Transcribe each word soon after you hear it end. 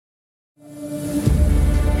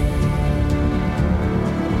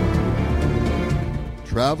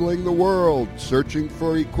traveling the world searching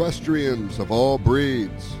for equestrians of all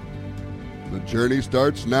breeds. The journey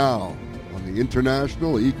starts now on the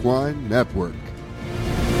International Equine Network.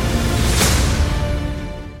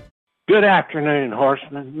 Good afternoon,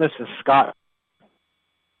 horsemen. This is Scott,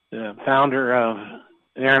 the founder of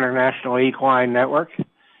the International Equine Network.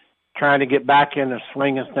 Trying to get back in the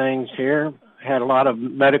swing of things here. Had a lot of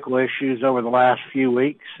medical issues over the last few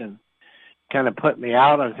weeks and kind of put me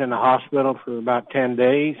out. I was in the hospital for about 10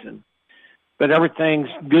 days, but everything's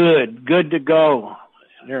good to go.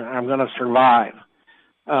 I'm going to survive.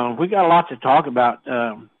 We got a lot to talk about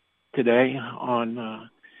today on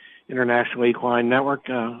International Equine Network.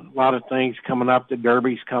 A lot of things coming up. The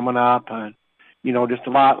Derby's coming up. Just a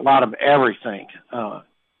lot of everything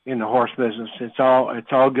in the horse business. It's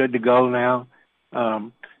all good to go now.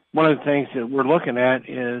 One of the things that we're looking at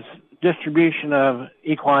is distribution of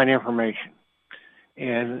equine information.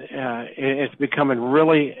 And it's becoming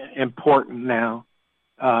really important now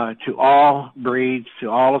to all breeds, to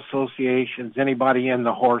all associations, anybody in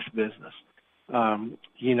the horse business. The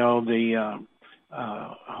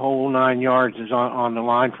whole 9 yards is on the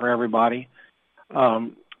line for everybody.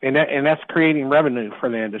 And that's creating revenue for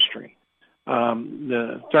the industry.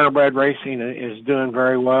 The thoroughbred racing is doing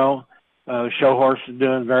very well. Show horse is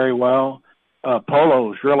doing very well.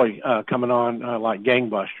 Polo is really coming on like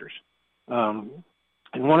gangbusters.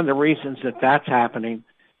 And one of the reasons that that's happening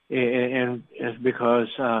is because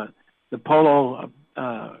the polo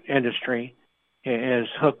industry is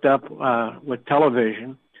hooked up with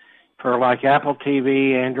television for like Apple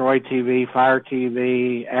TV, Android TV, Fire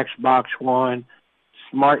TV, Xbox One,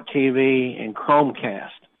 Smart TV, and Chromecast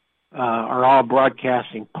are all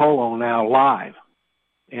broadcasting polo now live.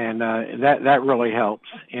 And that really helps.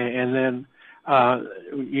 And then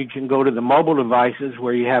you can go to the mobile devices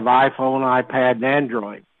where you have iPhone, iPad, and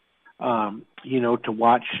Android, to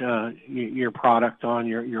watch your product on,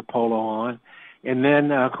 your polo on. And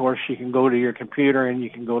then, of course, you can go to your computer and you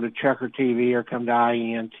can go to Checker TV or come to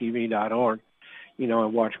IENTV.org,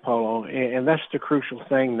 and watch polo. And that's the crucial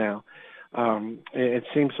thing now. It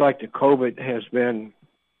seems like the COVID has been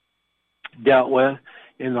dealt with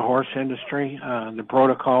in the horse industry. The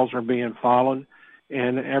protocols are being followed,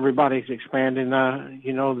 and everybody's expanding,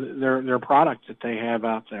 their products that they have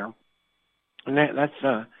out there. And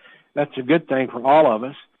that's a good thing for all of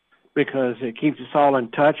us because it keeps us all in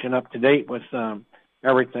touch and up to date with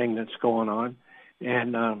everything that's going on.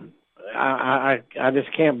 And I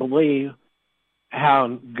just can't believe how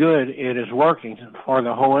good it is working for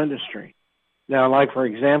the whole industry. Now, like, for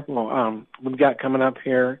example, we've got coming up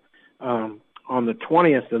here on the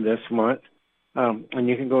 20th of this month, and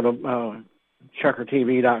you can go to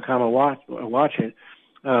checkertv.com and watch it.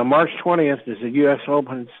 March 20th is the U.S.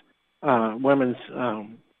 Open's Women's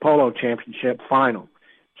Polo Championship final.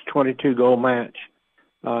 It's a 22 goal match.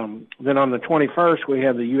 Then on the 21st, we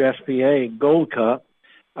have the USPA Gold Cup,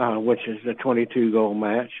 which is the 22 goal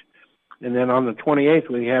match. And then on the 28th,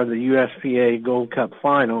 we have the USPA Gold Cup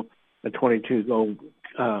final, the 22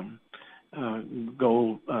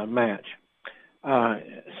 goal match.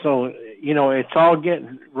 So, it's all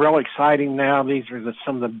getting real exciting now. These are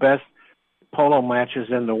some of the best polo matches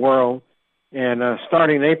in the world. And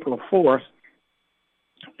starting April 4th,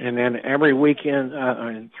 and then every weekend,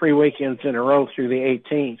 3 weekends in a row through the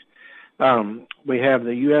 18th, we have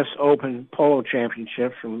the U.S. Open Polo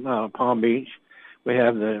Championship from Palm Beach. We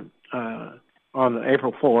have on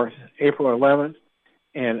April 4th, April 11th,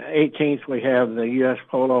 and 18th, we have the U.S.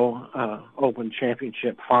 Polo Open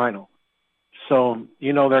Championship final. So,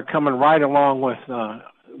 they're coming right along with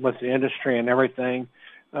the industry and everything.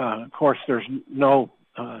 Of course, there's no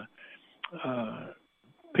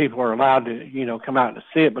people are allowed to, come out to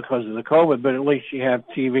see it because of the COVID, but at least you have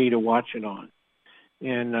TV to watch it on.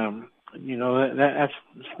 And, that's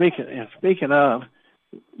speaking of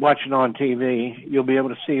watching on TV, you'll be able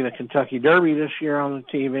to see the Kentucky Derby this year on the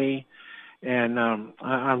TV. And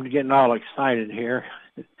I'm getting all excited here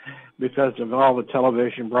because of all the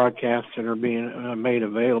television broadcasts that are being made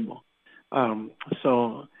available. And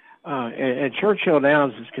Churchill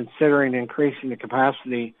Downs is considering increasing the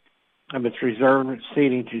capacity of its reserve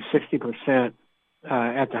seating to 60%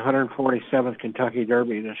 at the 147th Kentucky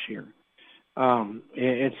Derby this year.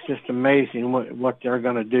 It's just amazing what they're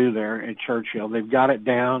going to do there at Churchill. They've got it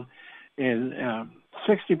down, and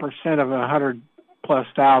 60% of 100+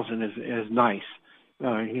 thousand is nice.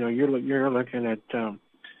 You're looking at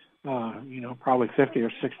probably 50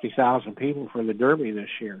 or 60,000 people for the Derby this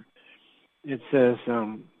year. It says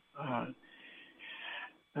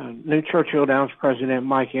New Churchill Downs President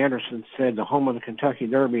Mike Anderson said the home of the Kentucky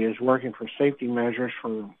Derby is working for safety measures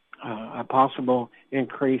for a possible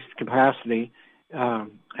increased capacity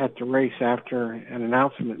at the race after an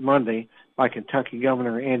announcement Monday by Kentucky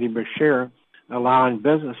Governor Andy Beshear, allowing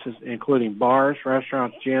businesses, including bars,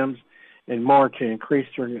 restaurants, gyms, and more, to increase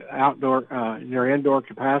their indoor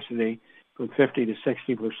capacity from 50 to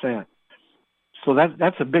 60%. So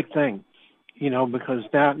that's a big thing, because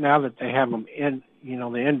now that they have them in,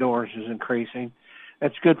 the indoors is increasing.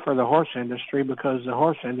 That's good for the horse industry because the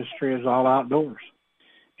horse industry is all outdoors,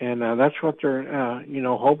 and that's what they're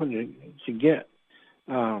hoping to get.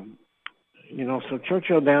 So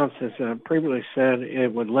Churchill Downs has previously said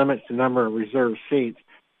it would limit the number of reserved seats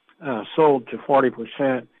sold to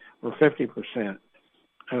 40% or 50%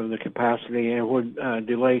 of the capacity, and would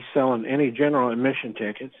delay selling any general admission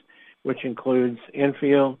tickets, which includes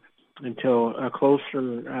infield, until a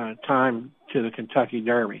closer time to the Kentucky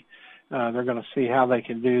Derby. They're going to see how they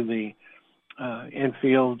can do the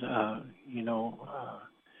infield, the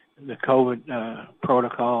COVID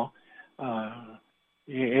protocol.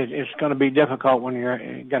 It's going to be difficult when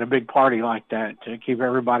you got a big party like that to keep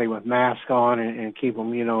everybody with masks on and keep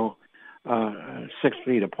them, 6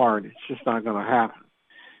 feet apart. It's just not going to happen.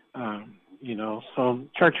 So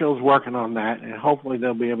Churchill's working on that, and hopefully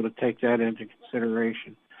they'll be able to take that into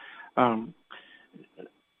consideration.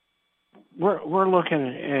 We're looking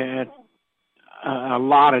at a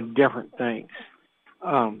lot of different things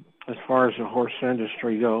as far as the horse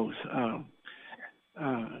industry goes.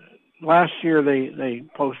 Last year they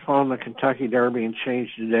postponed the Kentucky Derby and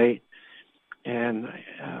changed the date, and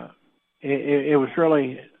it was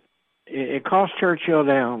really, it cost Churchill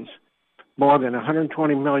Downs more than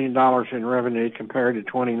 $120 million in revenue compared to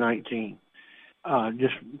 2019,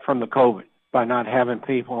 just from the COVID, by not having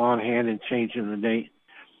people on hand and changing the date,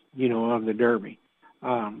 of the Derby.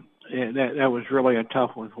 That was really a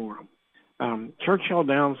tough one for them. Churchill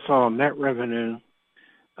Downs saw a net revenue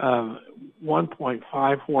of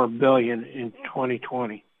 $1.54 billion in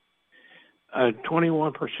 2020, a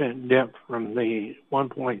 21% dip from the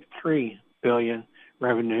 $1.3 billion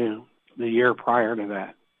revenue the year prior to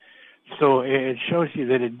that. So it shows you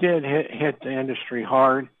that it did hit the industry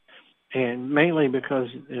hard, and mainly because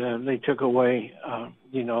they took away,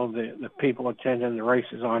 the people attending the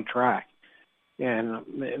races on track, and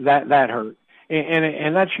that hurt.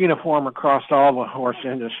 And that's uniform across all the horse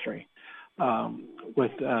industry,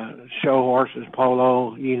 with show horses,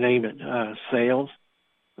 polo, you name it, sales.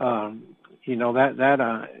 It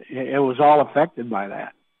was all affected by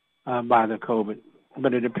that, by the COVID.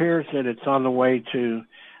 But it appears that it's on the way to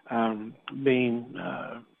being,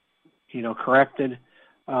 corrected.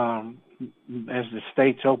 As the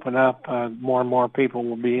states open up, more and more people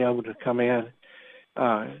will be able to come in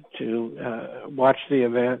to watch the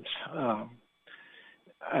events.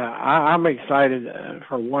 I'm excited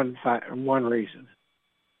for one reason.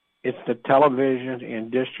 It's the television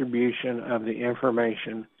and distribution of the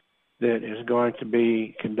information that is going to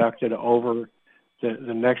be conducted over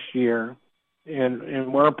the next year.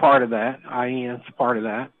 And we're a part of that. IEN's part of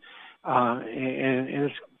that. And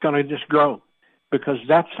it's going to just grow, because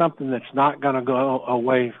that's something that's not going to go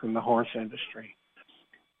away from the horse industry.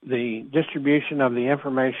 The distribution of the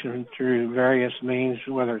information through various means,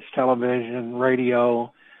 whether it's television,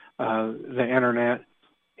 radio, the internet,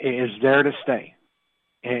 is there to stay.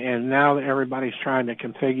 And now everybody's trying to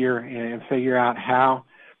configure and figure out how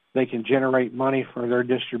they can generate money for their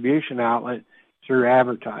distribution outlet through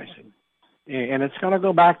advertising. And it's going to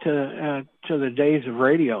go back to the days of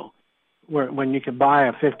radio, when you could buy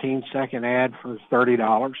a 15-second ad for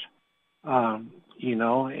 $30, or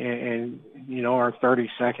a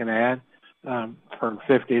 30-second ad for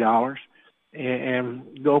 $50,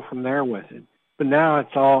 and go from there with it. But now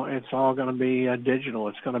it's all going to be digital.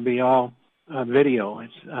 It's going to be all video.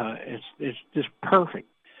 It's just perfect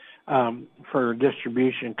for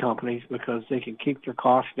distribution companies, because they can keep their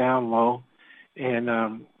costs down low and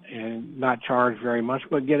not charge very much,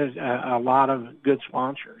 but get a lot of good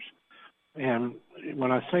sponsors. And when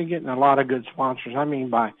I say getting a lot of good sponsors, I mean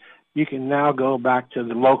by you can now go back to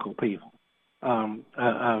the local people of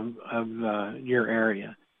your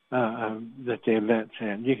area that the event's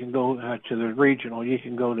in. You can go to the regional. You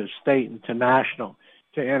can go to state and to national,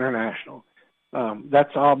 to international.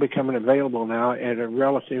 That's all becoming available now at a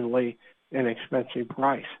relatively inexpensive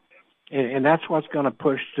price. And that's what's going to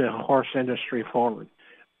push the horse industry forward.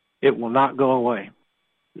 It will not go away.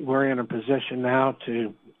 We're in a position now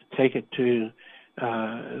to take it to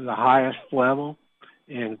the highest level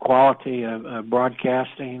in quality of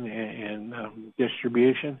broadcasting and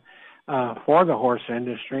distribution for the horse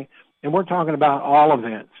industry. And we're talking about all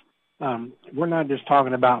events. We're not just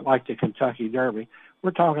talking about like the Kentucky Derby.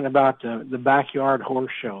 We're talking about the backyard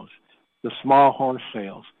horse shows, the small horse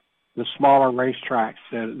sales, the smaller racetracks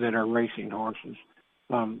that are racing horses.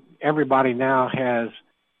 Everybody now has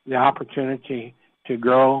the opportunity to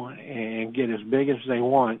grow and get as big as they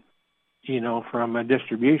want, from a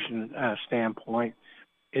distribution standpoint.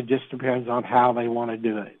 It just depends on how they want to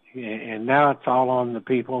do it. And now it's all on the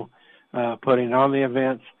people putting on the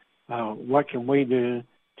events. What can we do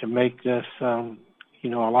to make this, a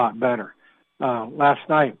lot better? Last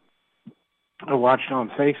night, I watched on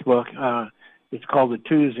Facebook, it's called The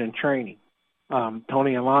Twos in Training.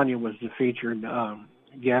 Tony Alagna was the featured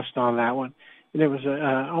guest on that one. And it was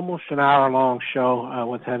almost an hour-long show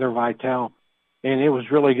with Heather Vitale. And it was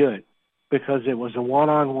really good because it was a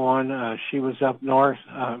one-on-one. She was up north,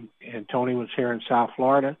 and Tony was here in South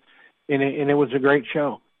Florida. And it was a great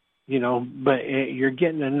show, but you're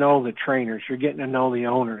getting to know the trainers. You're getting to know the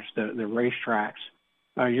owners, the racetracks.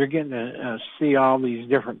 You're getting to see all these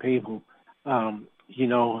different people,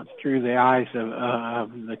 through the eyes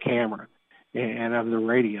of the camera and of the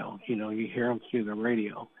radio. You hear them through the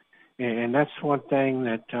radio. And that's one thing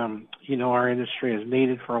that, our industry has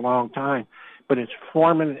needed for a long time. But it's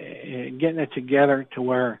getting it together to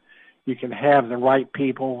where you can have the right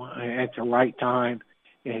people at the right time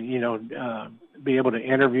and, be able to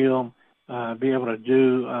interview them, be able to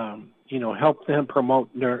do, help them promote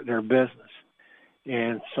their business.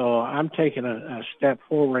 And so I'm taking a step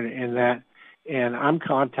forward in that, and I'm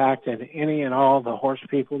contacting any and all the horse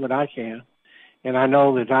people that I can. And I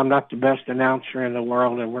know that I'm not the best announcer in the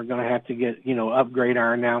world, and we're going to have to get, upgrade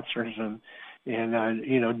our announcers and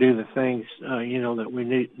do the things, that we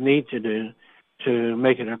need to do to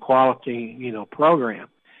make it a quality, program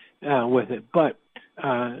with it. But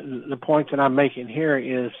the point that I'm making here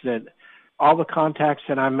is that all the contacts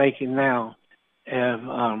that I'm making now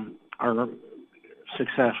are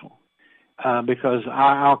successful because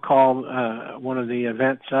I'll call one of the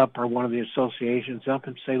events up or one of the associations up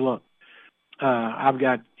and say, look, I've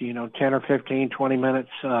got, 10 or 15, 20 minutes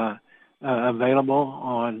available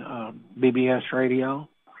on BBS radio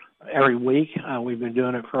every week. We've been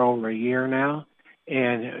doing it for over a year now,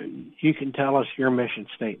 and you can tell us your mission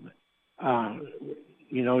statement. That's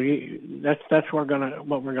what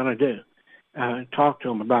we're gonna do. Talk to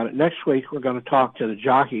them about it. Next week, we're going to talk to the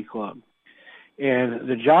Jockey Club, and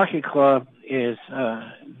the Jockey Club is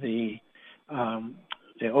the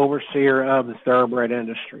overseer of the thoroughbred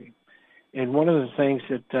industry. And one of the things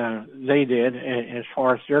that they did, as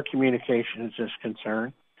far as their communications is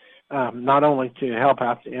concerned, not only to help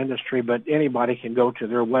out the industry, but anybody can go to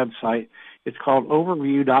their website. It's called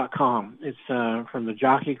overview.com. It's from the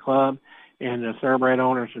Jockey Club and the Thoroughbred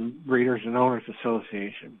Owners and Breeders and Owners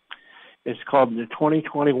Association. It's called the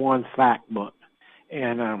 2021 Fact Book.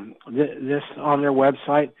 And this on their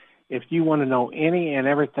website, if you want to know any and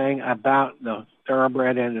everything about the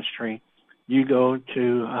thoroughbred industry, you go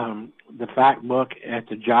to the fact book at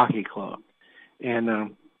the Jockey Club.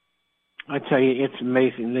 And I tell you, it's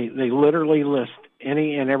amazing. They literally list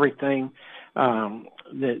any and everything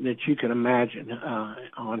that you can imagine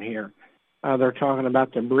on here. They're talking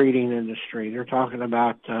about the breeding industry. They're talking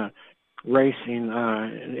about racing,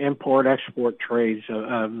 import-export trades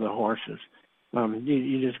of the horses.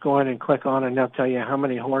 You just go in and click on it, and they'll tell you how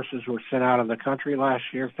many horses were sent out of the country last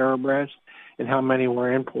year, thoroughbreds, and how many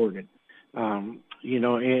were imported. And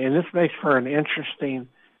this makes for an interesting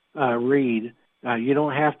read. You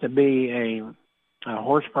don't have to be a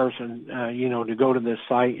horse person, to go to this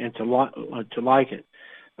site and to like it.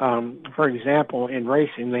 For example, in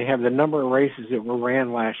racing, they have the number of races that were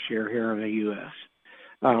ran last year here in the U.S.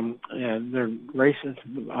 And they're races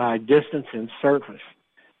by distance and surface,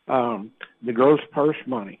 the gross purse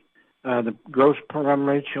money, the gross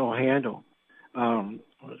provincial handle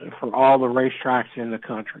for all the racetracks in the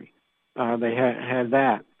country. They had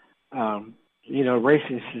that.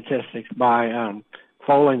 Racing statistics by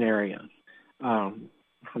foaling areas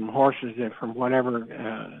from horses that from whatever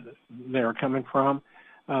they were coming from.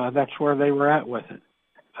 That's where they were at with it,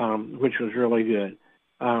 which was really good.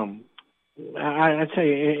 I'd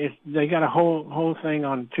say they got a whole thing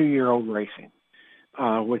on 2-year-old racing,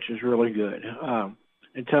 which is really good.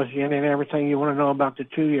 It tells you any and everything you want to know about the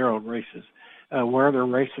 2-year-old races, where they're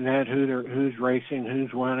racing at, who's racing,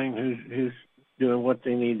 who's winning, who's doing what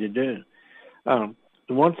they need to do. The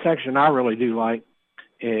one section I really do like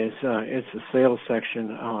is it's the sales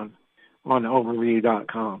section on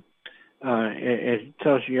overview.com. It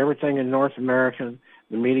tells you everything in North America,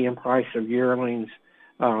 the median price of yearlings,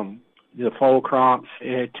 the foal crops.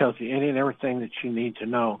 It tells you any and everything that you need to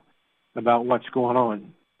know about what's going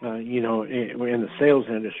on, in the sales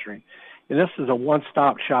industry. And this is a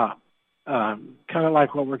one-stop shop. kind of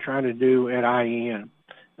like what we're trying to do at IEN.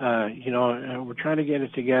 We're trying to get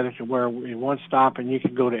it together to where we one stop and you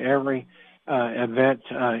can go to every event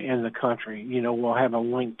in the country. We'll have a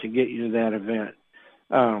link to get you to that event.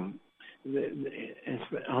 It's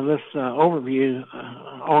on this overview,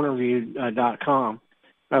 ownerview.com.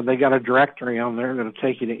 They got a directory on there that'll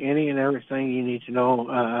take you to any and everything you need to know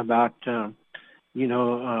about, the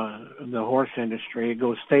horse industry. It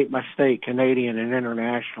goes state by state, Canadian and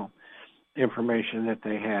international information that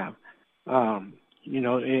they have.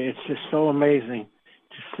 It's just so amazing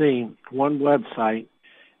to see one website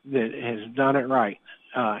that has done it right,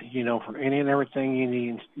 for any and everything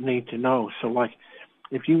you need to know. So, like,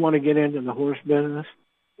 if you want to get into the horse business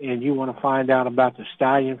and you want to find out about the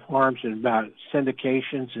stallion farms and about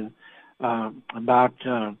syndications and about,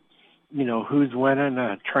 who's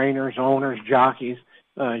winning, trainers, owners, jockeys,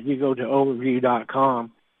 you go to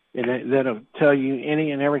overview.com, and that'll tell you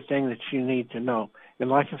any and everything that you need to know. And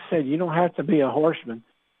like I said, you don't have to be a horseman,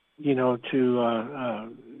 to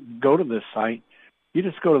go to this site. You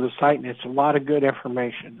just go to the site, and it's a lot of good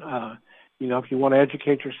information. If you want to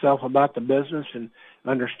educate yourself about the business and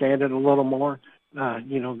understand it a little more, go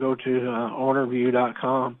to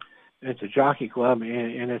ownerview.com. It's a jockey club,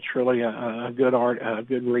 and it's really a good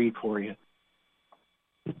read for you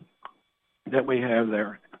that we have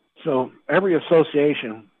there. So every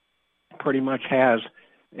association pretty much has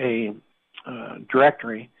a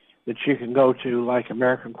directory that you can go to, like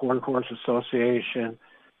American Quarter Horse Association,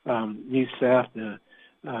 USEF, the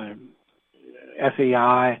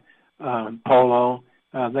FEI, Polo.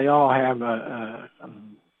 They all have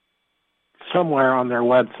somewhere on their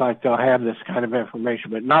website they'll have this kind of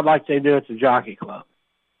information, but not like they do at the Jockey Club.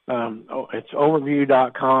 It's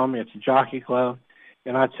overview.com. It's a jockey club,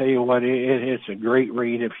 and I tell you what, it's a great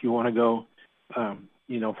read if you want to go,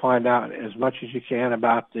 find out as much as you can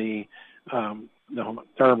about the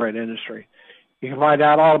thoroughbred industry. You can find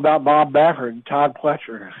out all about Bob Baffert and Todd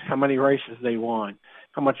Pletcher, how many races they won,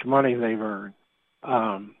 how much money they've earned.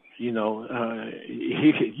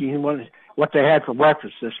 What they had for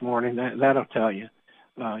breakfast this morning, that'll tell you,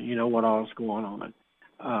 what all's going on,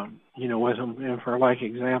 with them. And for like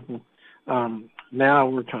example, now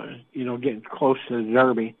we're getting close to the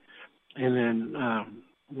Derby, and then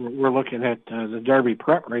we're looking at the Derby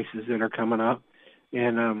prep races that are coming up.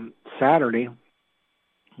 And Saturday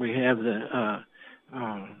we have the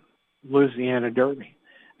Louisiana Derby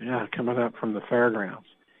coming up from the fairgrounds.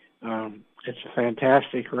 It's a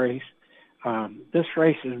fantastic race. This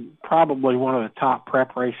race is probably one of the top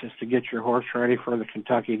prep races to get your horse ready for the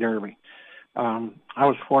Kentucky Derby. I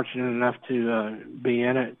was fortunate enough to be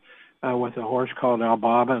in it with a horse called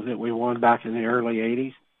Albaba that we won back in the early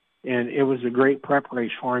 80s. And it was a great prep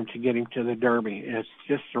race for him to get him to the Derby. It's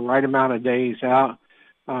just the right amount of days out.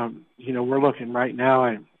 We're looking right now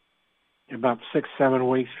at about 6-7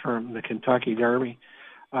 weeks from the Kentucky Derby.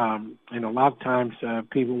 And a lot of times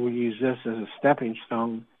people will use this as a stepping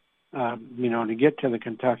stone, to get to the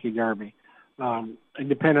Kentucky Derby, and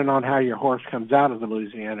depending on how your horse comes out of the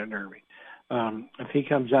Louisiana Derby. If he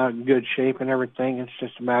comes out in good shape and everything, it's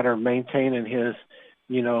just a matter of maintaining his,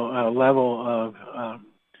 level of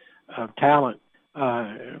talent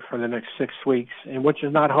for the next 6 weeks, and which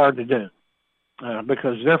is not hard to do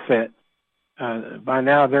because they're fit. By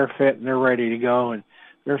now they're fit and they're ready to go, and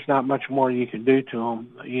there's not much more you can do to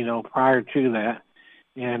them, prior to that.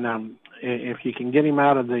 And if you can get him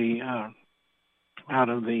out of the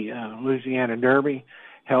Louisiana Derby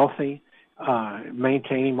healthy,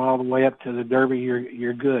 maintain him all the way up to the Derby,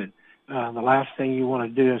 you're good. The last thing you want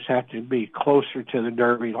to do is have to be closer to the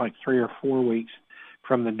Derby, like 3 or 4 weeks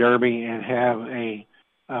from the Derby, and have a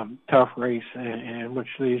tough race, in which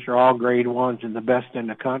these are all grade ones and the best in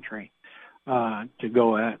the country to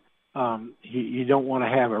go at. You don't want to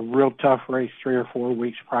have a real tough race 3 or 4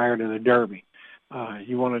 weeks prior to the Derby.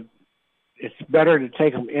 It's better to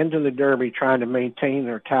take them into the Derby trying to maintain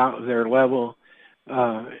their level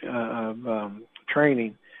of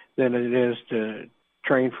training than it is to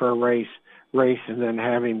train for a race and then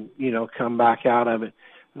have him, come back out of it.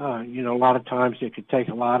 A lot of times it could take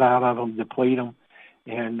a lot out of them, deplete them,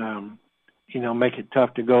 and, make it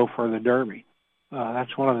tough to go for the Derby.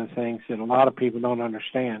 That's one of the things that a lot of people don't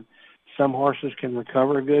understand. Some horses can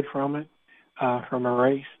recover good from it, from a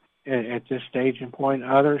race at this stage and point.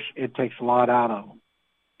 Others, it takes a lot out of them.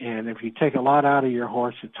 And if you take a lot out of your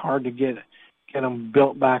horse, it's hard to get them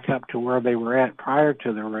built back up to where they were at prior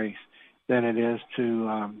to the race than it is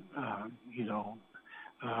to,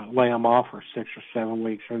 lay them off for 6 or 7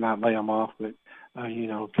 weeks, or not lay them off, but,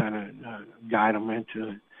 kind of guide them into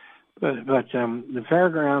it. But the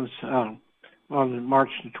fairgrounds on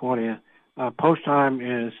March the 20th, Post time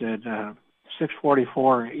is at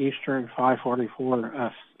 6:44 Eastern,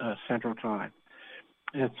 5:44 Central Time.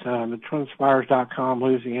 It's the TwinSpires.com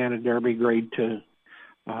Louisiana Derby Grade 2.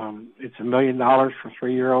 It's $1 million for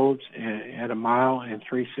 3-year-olds at 1 mile and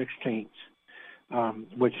 3/16,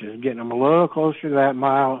 which is getting them a little closer to that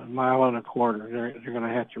mile and a quarter. They're going to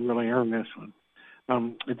have to really earn this one.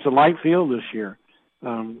 It's a light field this year.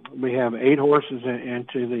 We have 8 horses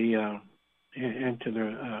into the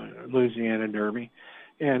Louisiana Derby,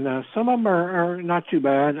 and some of them are not too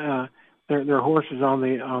bad. They're horses on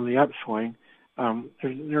the upswing.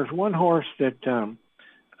 There's one horse that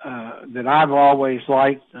I've always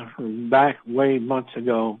liked from back way months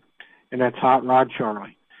ago, and that's Hot Rod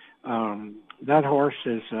Charlie. That horse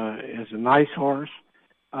is a nice horse.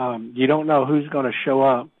 You don't know who's going to show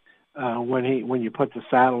up when you put the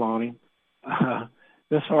saddle on him.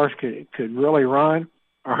 This horse could really run,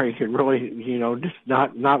 or he could really, just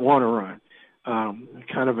not want to run.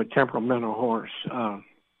 Kind of a temperamental horse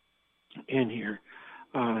in here.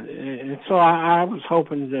 And so I was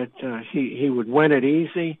hoping that he would win it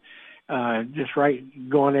easy, just right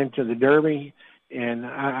going into the Derby. And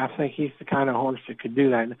I think he's the kind of horse that could do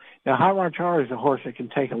that. Now, Hot Rod Charlie is a horse that can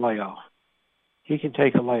take a layoff. He can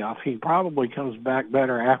take a layoff. He probably comes back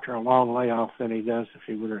better after a long layoff than he does if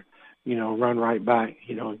he were to, run right back,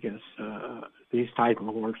 against these type of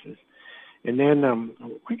horses. And then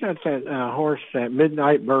we got that horse, that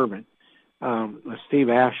Midnight Bourbon, Steve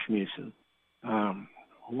Asmussen.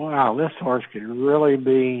 Wow, this horse could really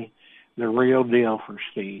be the real deal for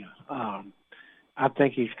Steve. I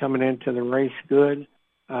think he's coming into the race good.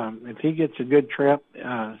 If he gets a good trip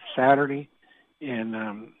Saturday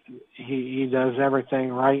and he does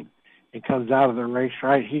everything right and comes out of the race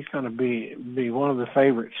right, he's going to be one of the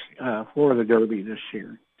favorites for the Derby this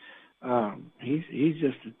year. He's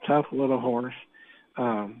just a tough little horse.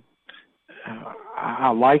 I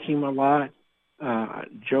like him a lot.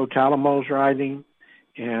 Joe Talamo's riding,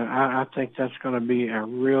 and I think that's going to be a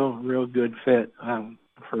real good fit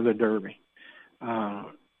for the Derby.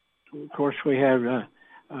 Of course, we have a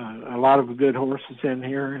lot of good horses in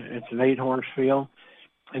here. It's an 8-horse field.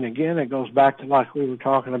 And again, it goes back to like we were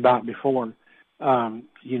talking about before.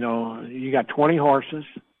 You got 20 horses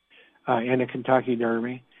in the Kentucky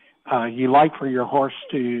Derby. You like for your horse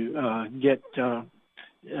to get a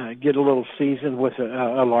little seasoned with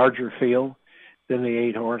a larger field than the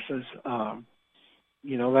 8 horses.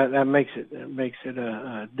 That makes it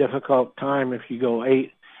a difficult time if you go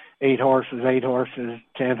eight horses,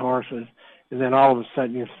 10 horses, and then all of a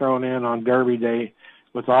sudden you're thrown in on Derby Day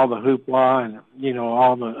with all the hoopla and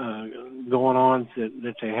all the going on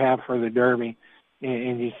that they have for the Derby,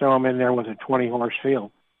 and you throw them in there with a 20-horse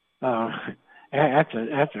field.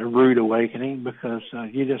 That's a rude awakening because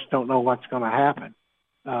you just don't know what's going to happen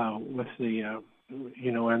with the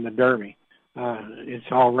in the Derby.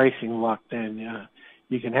 It's all racing luck. Then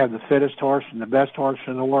you can have the fittest horse and the best horse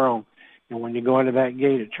in the world, and when you go into that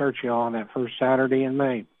gate at Churchill on that first Saturday in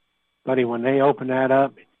May, buddy, when they open that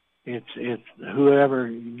up, it's whoever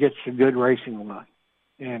gets the good racing luck.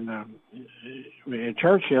 And at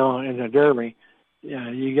Churchill in the Derby,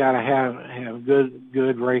 you got to have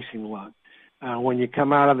good racing luck. When you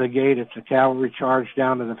come out of the gate, it's a cavalry charge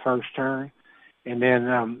down to the first turn. And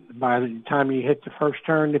then by the time you hit the first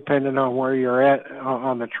turn, depending on where you're at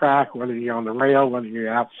on the track, whether you're on the rail, whether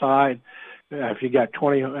you're outside, if you got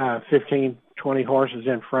 15, 20 horses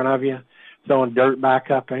in front of you, throwing dirt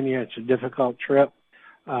back up in you, it's a difficult trip.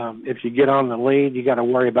 If you get on the lead, you got to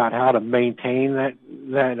worry about how to maintain that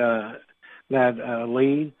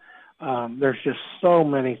lead. There's just so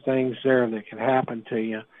many things there that can happen to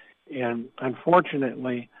you. And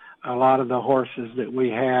unfortunately, a lot of the horses that we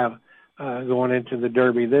have going into the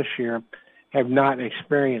Derby this year have not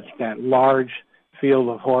experienced that large field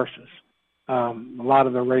of horses. A lot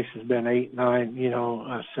of the race has been 8, 9,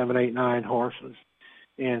 7, 8, 9 horses.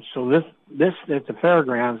 And so this at the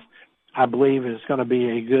fairgrounds, I believe, is going to be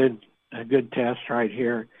a good test right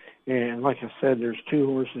here. And like I said, there's 2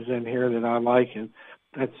 horses in here that I like, and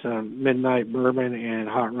that's Midnight Bourbon and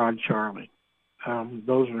Hot Rod Charlie.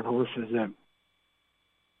 Those are horses that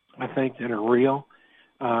I think that are real.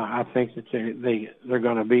 I think that they're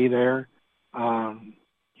going to be there.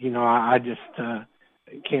 I just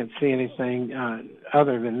can't see anything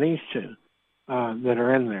other than these 2 that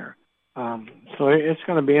are in there. So it's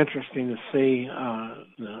going to be interesting to see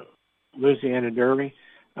the Louisiana Derby.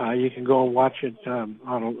 You can go and watch it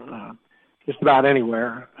on just about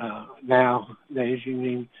anywhere nowadays. You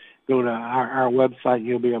can go to our website.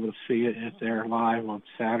 You'll be able to see it there live on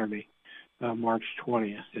Saturday, March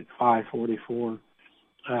 20th at 5:44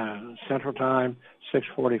 Central Time,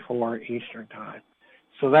 6:44 Eastern Time.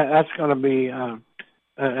 So that's going to be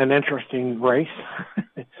an interesting race.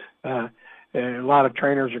 A lot of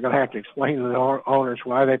trainers are going to have to explain to the owners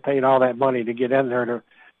why they paid all that money to get in there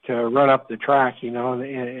to run up the track, and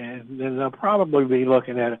then they'll probably be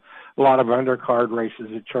looking at a lot of undercard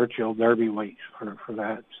races at Churchill Derby weeks for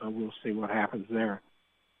that. So we'll see what happens there.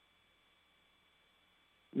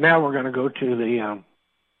 Now we're going to go to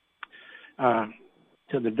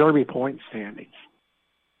the Derby point standings.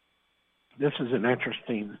 This is an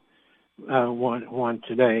interesting one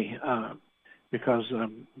today because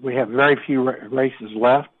we have very few races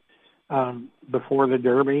left before the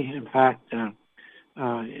Derby. In fact, the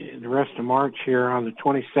rest of March here on the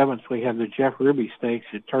 27th, we have the Jeff Ruby Stakes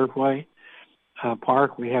at Turfway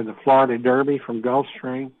Park. We have the Florida Derby from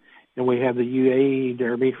Gulfstream, and we have the UAE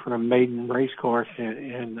Derby from Maiden Racecourse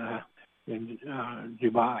in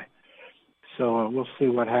Dubai. So we'll see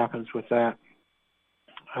what happens with that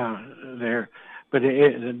there. But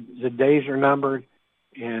the days are numbered,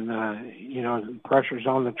 and the pressure's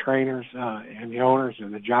on the trainers and the owners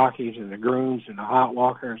and the jockeys and the grooms and the hot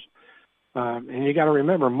walkers. And you got to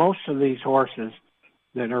remember, most of these horses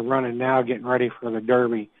that are running now, getting ready for the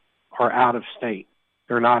Derby, are out of state.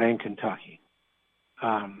 They're not in Kentucky.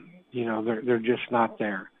 They're just not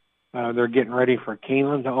there. They're getting ready for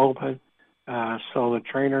Keeneland to open. So the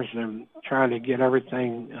trainers are trying to get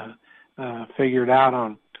everything figured out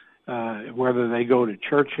on whether they go to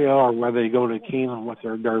Churchill or whether they go to Keeneland with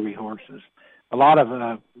their Derby horses. A lot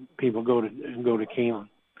of people go to Keeneland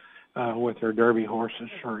with their Derby horses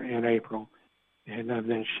in April, and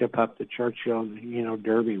then ship up to Churchill,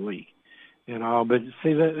 Derby week and all. But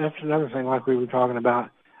see, that's another thing, like we were talking about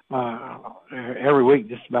every week,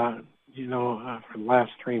 just about for the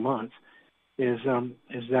last 3 months, is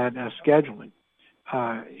that scheduling.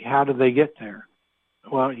 How do they get there?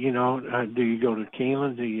 Well, do you go to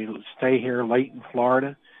Keeneland? Do you stay here late in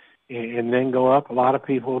Florida and then go up? A lot of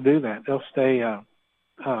people will do that. They'll stay at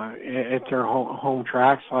their home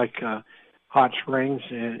tracks, like Hot Springs,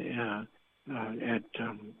 to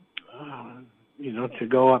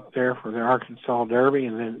go up there for the Arkansas Derby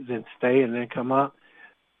and then stay and then come up.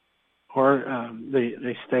 Or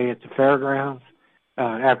they stay at the fairgrounds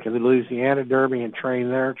after the Louisiana Derby and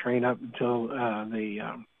train up until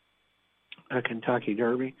the Kentucky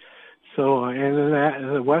Derby. So, and then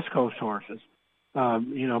the West Coast horses. Bob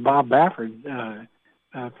Baffert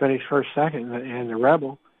finished first, second in the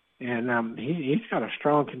Rebel, and he's got a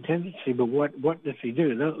strong contingency. But what does he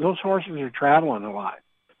do? Those horses are traveling a lot.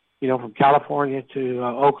 From California to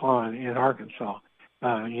Oakland in Arkansas.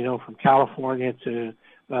 From California to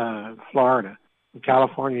Florida, from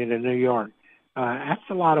California to New York. That's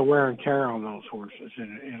a lot of wear and tear on those horses,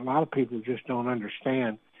 and a lot of people just don't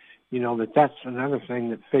understand. That's another thing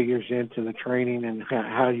that figures into the training and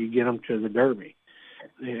how you get them to the Derby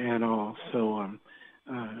and all. So,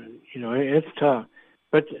 it's tough.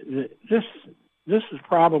 But this is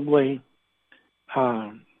probably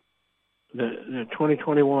the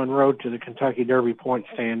 2021 road to the Kentucky Derby point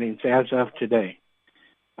standings as of today.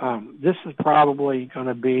 This is probably going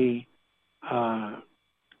to be,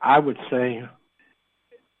 I would say,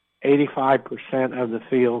 85% of the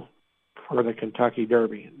field for the Kentucky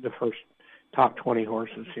Derby, the first top 20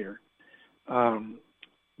 horses here.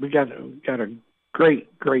 We got a great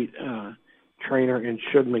trainer in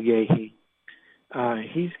Shug McGahee.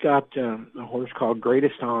 He's got a horse called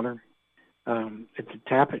Greatest Honor. It's a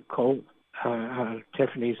Tappet colt,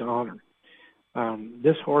 Tiffany's Honor.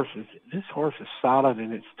 This horse is solid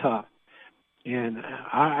and it's tough. And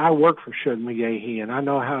I work for Shug McGahee, and I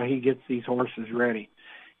know how he gets these horses ready.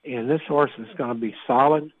 And this horse is going to be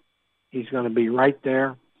solid. He's going to be right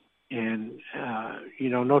there. And,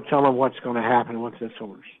 no telling what's going to happen with this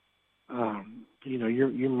horse.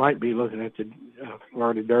 You might be looking at the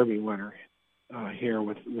Florida Derby winner here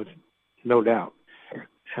with no doubt.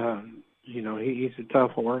 He's a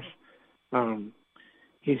tough horse.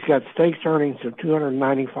 He's got stakes earnings of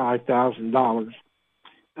 $295,000.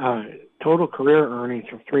 Total career earnings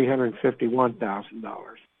of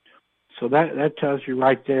 $351,000. So that tells you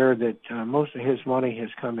right there that most of his money has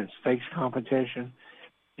come in stakes competition.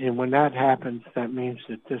 And when that happens, that means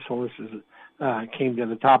that this horse came to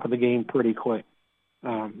the top of the game pretty quick.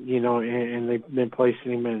 And they've been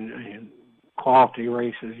placing him in quality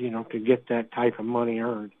races, to get that type of money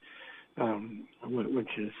earned,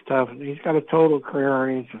 which is tough. And he's got a total career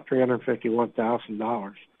earnings of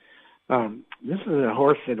 $351,000. This is a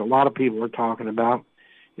horse that a lot of people are talking about.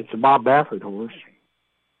 It's a Bob Baffert horse,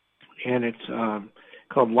 and it's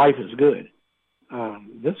called Life is Good.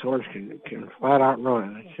 This horse can flat out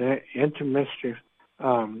run. It's into mischief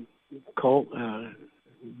colt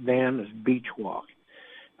name is Beach Walk.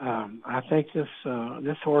 I think this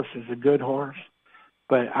horse is a good horse,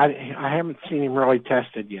 but I haven't seen him really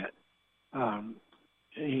tested yet.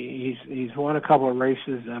 He's won a couple of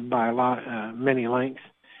races by many lengths,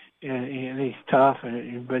 and he's tough.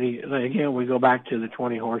 But again, we go back to the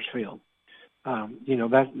 20 horse field. That's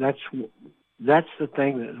the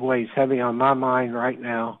thing that weighs heavy on my mind right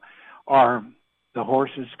now, are the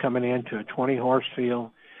horses coming into a 20 horse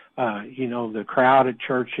field. The crowd at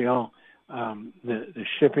Churchill, the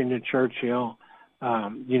shipping to Churchill.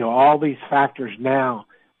 All these factors now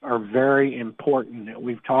are very important that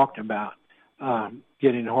we've talked about,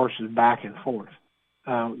 getting horses back and forth.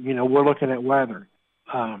 We're looking at weather.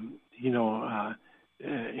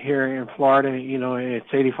 Here in Florida,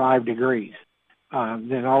 it's 85 degrees.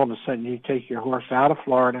 Then all of a sudden you take your horse out of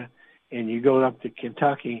Florida and you go up to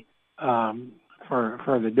Kentucky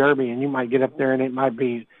for the Derby, and you might get up there and it might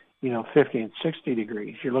be 50 and 60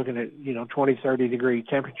 degrees. You're looking at 20, 30 degree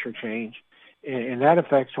temperature change, and that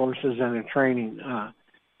affects horses and their training,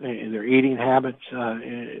 and their eating habits.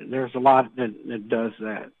 There's a lot that does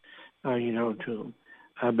that, to them.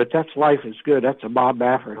 But that's Life is Good. That's a Bob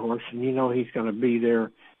Baffert horse, and he's going to be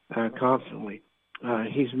there constantly.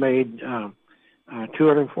 He's made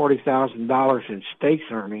 $240,000 in stakes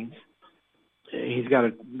earnings. He's got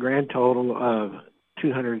a grand total of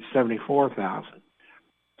 $274,000.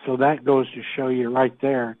 So that goes to show you right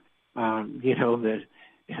there, that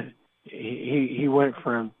he went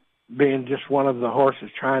from being just one of the horses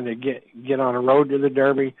trying to get on a road to the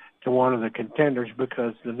Derby to one of the contenders,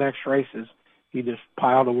 because the next races he just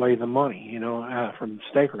piled away the money, from the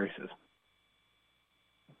stake races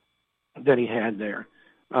that he had there.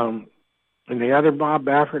 And the other Bob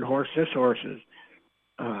Baffert horse, this horse is,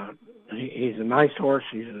 he's a nice horse.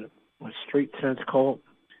 He's a street sense colt.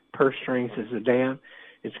 Purse strings is a dam.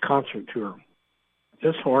 It's Concert Tour.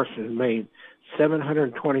 This horse has made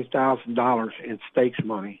 $720,000 in stakes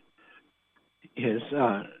money. His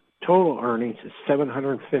total earnings is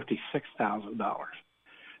 $756,000.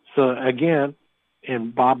 So again,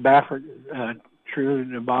 in Bob Baffert, true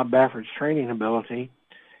to Bob Baffert's training ability,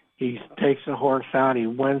 he takes the horse out. He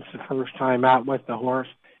wins the first time out with the horse,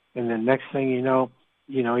 and then next thing you know,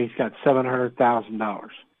 he's got $700,000.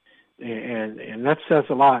 And that says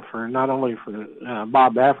a lot for not only for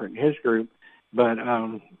Bob Baffert and his group, but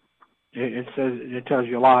it tells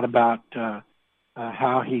you a lot about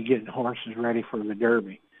how he gets horses ready for the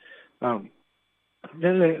Derby. Then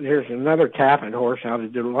there's another Tappan horse out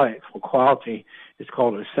of delightful quality. It's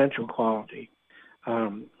called Essential Quality.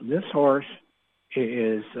 This horse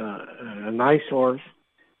is a nice horse.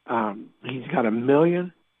 He's got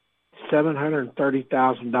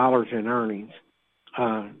 $1,730,000 in earnings.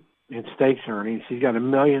 In stakes earnings. He's got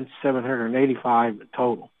 $1,785,000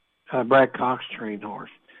 total. Brad Cox trained horse.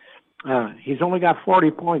 He's only got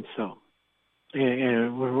 40 points though.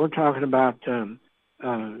 And when we're talking about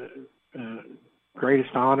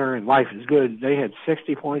Greatest Honor and Life is Good, they had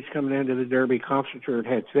 60 points coming into the Derby. Concert Tour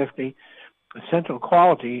had 50. Essential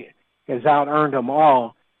Quality has out-earned them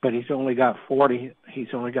all, but he's only got 40.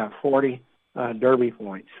 He's only got 40 Derby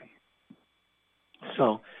points.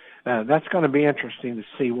 So that's going to be interesting to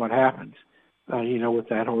see what happens, with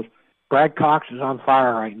that horse. Brad Cox is on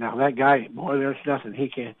fire right now. That guy, boy, there's nothing he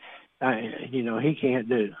can't, he can't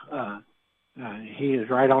do. He is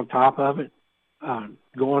right on top of it,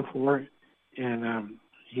 going for it, and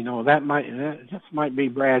that might be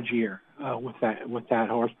Brad's year with that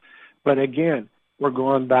horse. But again, we're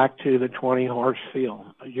going back to the 20 horse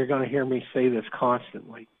field. You're going to hear me say this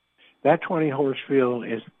constantly. That 20 horse field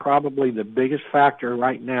is probably the biggest factor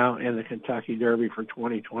right now in the Kentucky Derby for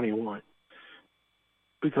 2021,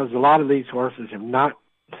 because a lot of these horses have not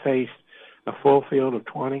faced a full field of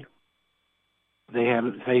 20. They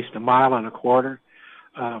haven't faced a mile and a quarter.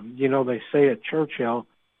 They say at Churchill,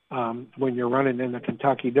 when you're running in the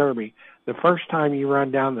Kentucky Derby, the first time you run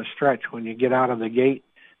down the stretch, when you get out of the gate,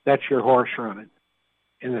 that's your horse running.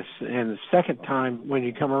 And the second time, when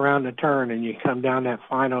you come around the turn and you come down that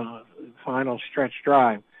final stretch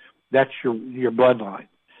drive, that's your bloodline.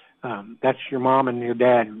 That's your mom and your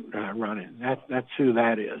dad running. That's who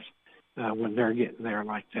that is when they're getting there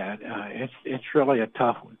like that. It's really a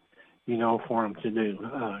tough one, for them to do.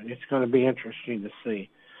 It's going to be interesting to see.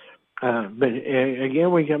 But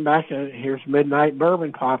again, we come back. Here's Midnight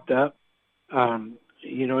Bourbon popped up.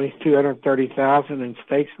 He's $230,000 in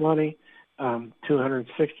stakes money.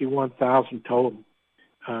 $261,000 total.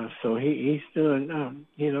 So he's doing,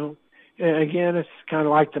 again, it's kind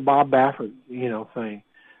of like the Bob Baffert, thing.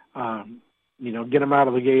 get them out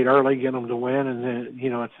of the gate early, get them to win, and then,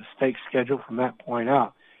 it's a stake schedule from that point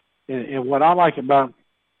out. And what I like about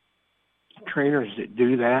trainers that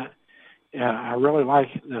do that, I really like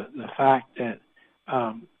the fact that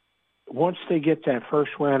once they get that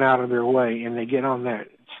first win out of their way and they get on that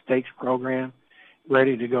stakes program,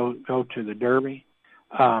 ready to go to the Derby,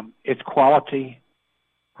 it's quality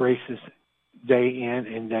races day in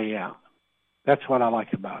and day out. That's what I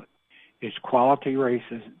like about it. It's quality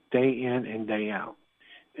races day in and day out.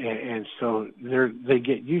 And so they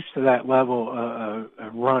get used to that level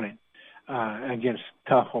of running against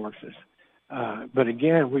tough horses. But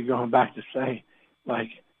again, we're going back to say,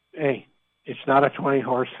 hey, it's not a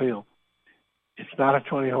 20-horse field. It's not a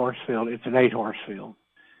 20-horse field. It's an 8-horse field.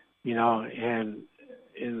 And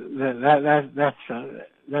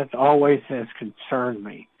that's always has concerned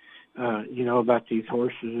me. About these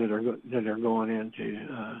horses that are going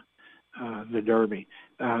into the Derby.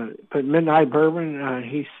 But Midnight Bourbon,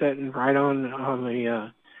 he's sitting right on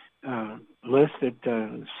the list at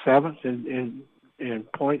 7th in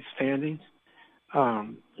point standings.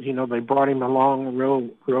 They brought him along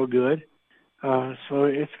real good. So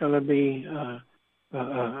it's going to be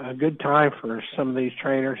a good time for some of these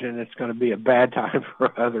trainers, and it's going to be a bad time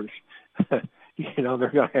for others. They're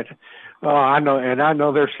going to have to, I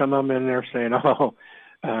know there's some of them in there saying,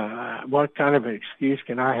 what kind of an excuse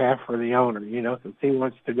can I have for the owner? Because he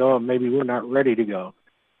wants to go and maybe we're not ready to go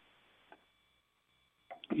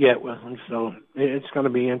yet. Well, so it's going to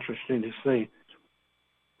be interesting to see,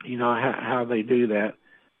 how they do that.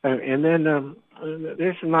 And then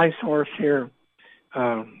there's a nice horse here.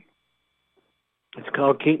 It's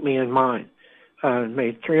called Keep Me in Mind.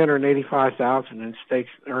 Made $385,000 in stakes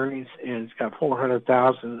earnings, and it's got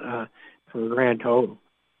 $400,000 for the grand total,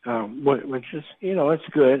 which is, it's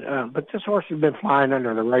good. But this horse has been flying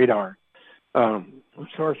under the radar.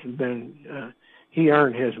 This horse has been, he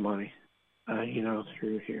earned his money,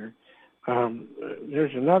 through here.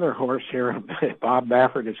 There's another horse here Bob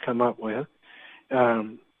Baffert has come up with.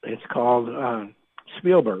 It's called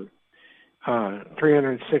Spielberg.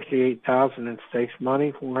 $368,000 in stakes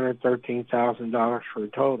money, $413,000 for a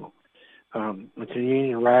total. It's a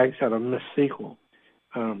Union Rags out of Miss Sequel.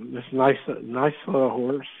 This nice little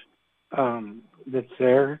horse that's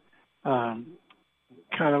there, kind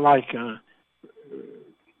of like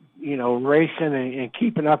racing and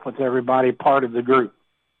keeping up with everybody, part of the group.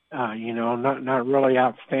 Not really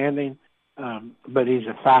outstanding, but he's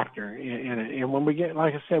a factor. And when we get,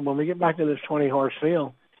 like I said, when we get back to this 20-horse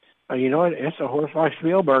field, it's a horse like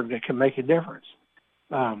Spielberg that can make a difference.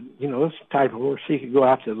 This type of horse, he could go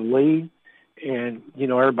out to the lead, and,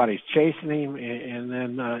 everybody's chasing him, and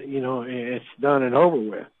then, it's done and over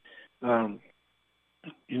with. That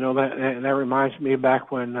reminds me back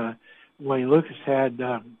when Wayne Lucas had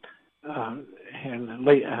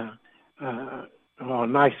late,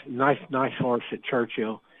 nice horse at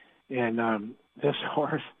Churchill. And this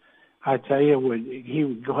horse, I tell you, he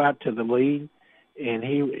would go out to the lead, and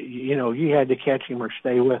you had to catch him or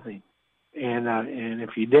stay with him. And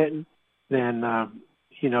if you didn't, then,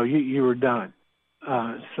 you were done.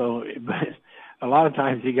 But a lot of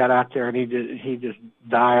times he got out there and he just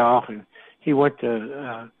die off, and he went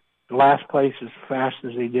to last place as fast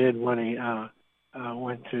as he did when he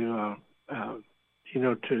went to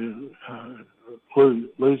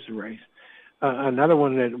lose the race. Another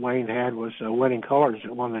one that Wayne had was Winning Colors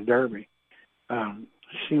that won the Derby.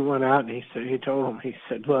 She went out, and he told him, he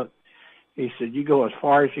said, look, he said, you go as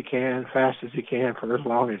far as you can, fast as you can, for as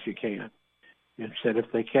long as you can. And said,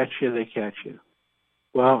 if they catch you, they catch you.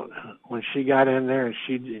 Well, when she got in there and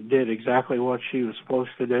she did exactly what she was supposed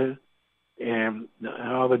to do, and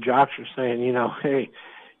all the jocks were saying, hey,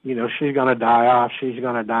 she's going to die off,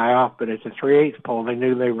 but at the 3/8 pole, they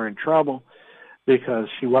knew they were in trouble because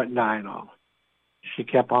she wasn't dying off. She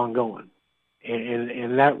kept on going.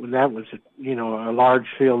 And that was, a large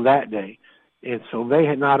field that day. And so they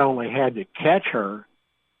had not only had to catch her,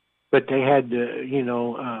 but they had to,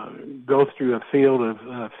 go through a field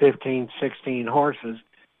of 15, 16 horses,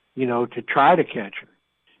 to try to catch her.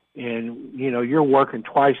 And, you're working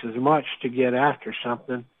twice as much to get after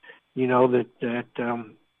something, that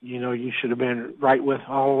you should have been right with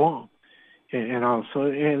all along.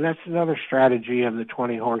 And that's another strategy of the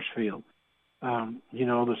 20-horse field.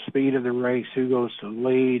 The speed of the race, who goes to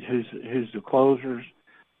lead, who's the closers,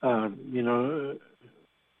 what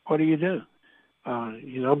do you do?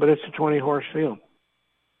 But it's a 20-horse field.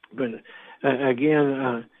 But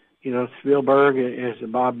again, Spielberg is a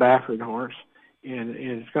Bob Baffert horse, and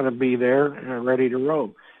it's going to be there ready to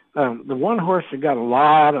roll. The one horse that got a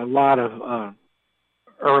lot of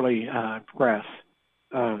early press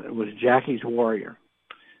was Jackie's Warrior.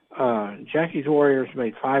 Jackie's Warriors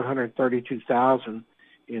made $532,000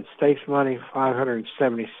 in stakes money,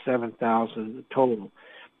 $577,000 total.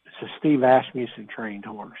 It's a Steve Asmussen trained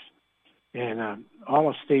horse, and all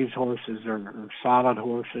of Steve's horses are solid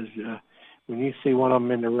horses. When you see one of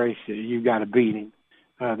them in the race, you got to beat him.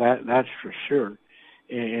 That's for sure,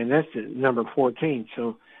 and that's at number 14.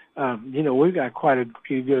 So, we've got quite a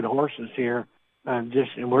few good horses here, and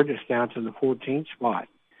we're just down to the 14th spot.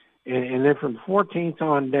 And then from 14th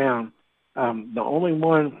on down, the only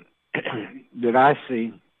one that I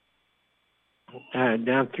see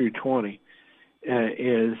down through 20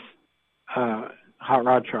 is Hot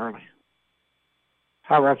Rod Charlie.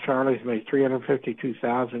 Hot Rod Charlie's made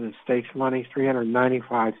 $352,000 in stakes money,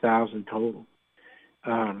 $395,000 total.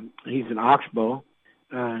 He's an oxbow,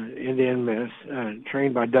 Indian Miss,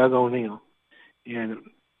 trained by Doug O'Neill. And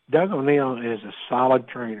Doug O'Neill is a solid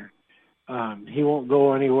trainer. He won't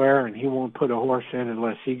go anywhere, and he won't put a horse in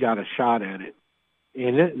unless he got a shot at it.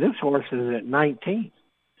 And this horse is at 19th.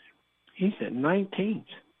 He's at 19th.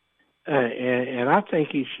 And I think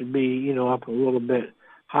he should be, up a little bit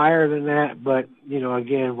higher than that. But,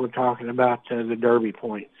 again, we're talking about the Derby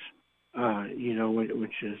points,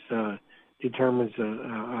 which is determines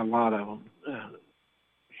a lot of them,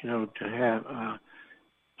 to have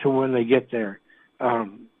to when they get there.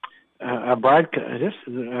 This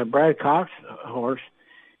is a Brad Cox horse,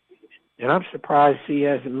 and I'm surprised he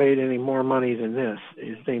hasn't made any more money than this.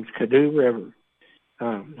 His name's Cadoo River.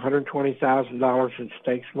 $120,000 in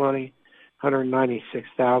stakes money,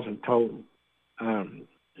 $196,000 total.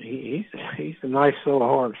 He's a nice little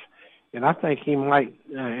horse, and I think he might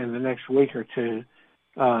in the next week or two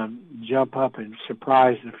jump up and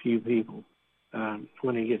surprise a few people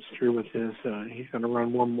when he gets through with his. He's going to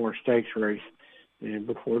run one more stakes race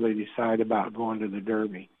before they decide about going to the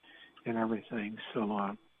Derby and everything.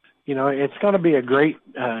 So, it's going to be a great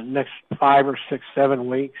next 5 or 6, 7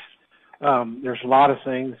 weeks. There's a lot of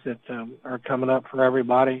things that are coming up for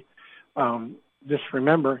everybody. Just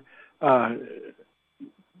remember,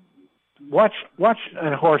 watch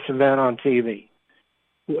a horse event on TV.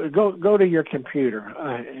 Go to your computer.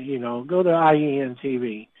 Go to IEN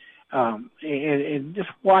TV, and just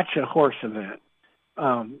watch a horse event.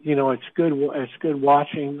 It's good. It's good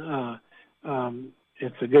watching.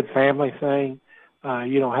 It's a good family thing.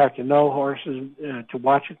 You don't have to know horses to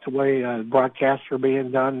watch it the way broadcasts are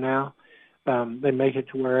being done now. They make it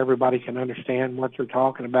to where everybody can understand what they're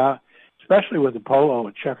talking about, especially with the polo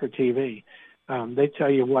at Chucker TV. They tell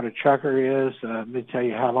you what a chucker is. They tell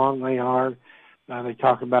you how long they are. They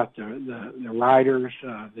talk about the riders,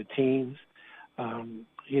 the teams.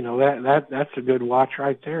 That's a good watch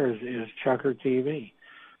right there is Chucker TV.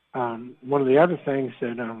 One of the other things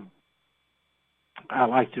that I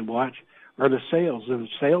like to watch are the sales. And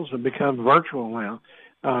sales have become virtual now.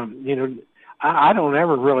 I don't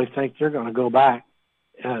ever really think they're going to go back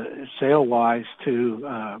sale-wise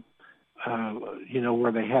to,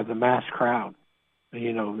 where they have the mass crowd,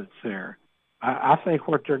 that's there. I think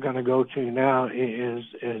what they're going to go to now is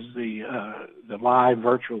the live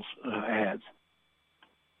virtual ads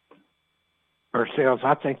or sales.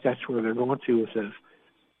 I think that's where they're going to with this.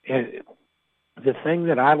 And the thing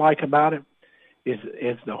that I like about it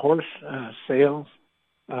is the horse sales,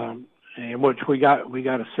 in which we got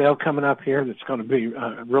a sale coming up here that's going to be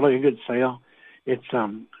really a good sale. It's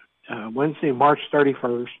Wednesday, March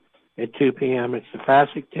 31st at 2 p.m. It's the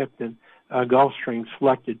Fassick-Tipton Gulfstream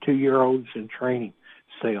Selected 2-Year-Olds in Training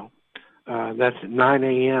sale. That's at 9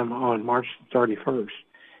 a.m. on March 31st.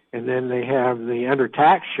 And then they have the Under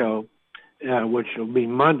Tax show, which will be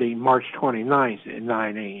Monday, March 29th at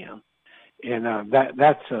 9 a.m. And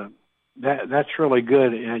that's really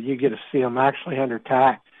good. You get to see them actually under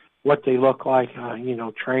tack, what they look like,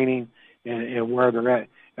 training and where they're at.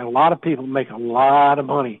 And a lot of people make a lot of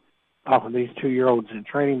money off of these 2-year-olds in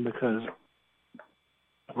training because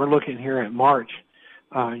we're looking here at March,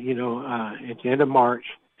 at the end of March,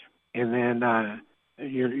 and then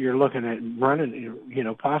you're looking at running,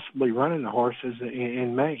 possibly running the horses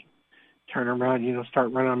in May. Turn around,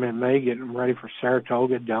 start running them in May, getting them ready for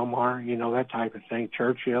Saratoga, Del Mar, that type of thing,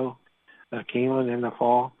 Churchill, Keeneland in the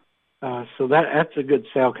fall. So that's a good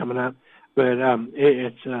sale coming up. But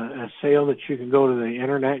it's a sale that you can go to the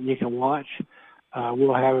internet and you can watch.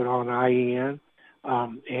 We'll have it on IEN.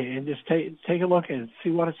 And just take a look and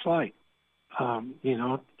see what it's like. And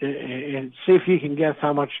see if you can guess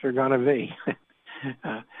how much they're going to be.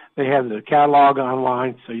 They have the catalog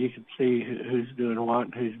online so you can see who's doing what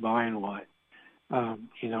and who's buying what, on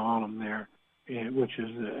them there, which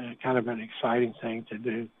is kind of an exciting thing to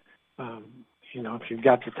do. if you've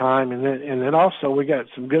got the time. And then also we got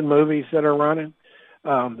some good movies that are running.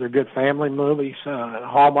 They're good family movies,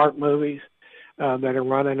 Hallmark movies that are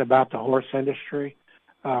running about the horse industry,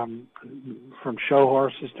 from show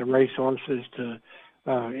horses to race horses to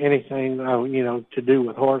anything, to do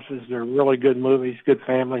with horses. They're really good movies, good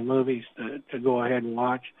family movies to go ahead and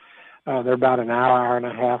watch. They're about an hour and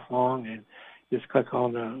a half long, and just click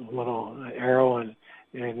on the little arrow and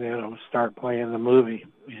it'll start playing the movie.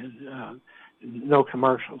 And, no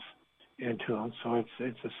commercials into them, so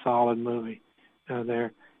it's a solid movie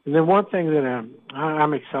there. And then one thing that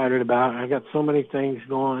I'm excited about, I got so many things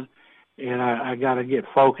going, and I got to get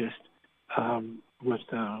focused with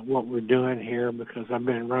what we're doing here, because I've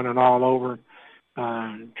been running all over,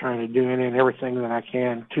 trying to do any and everything that I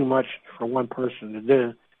can, too much for one person to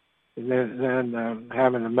do. And then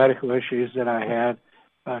having the medical issues that I had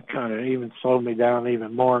kind of even slowed me down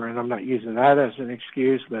even more, and I'm not using that as an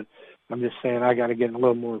excuse, but I'm just saying I got to get a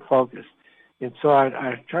little more focused. And so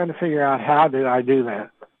I'm trying to figure out, how did I do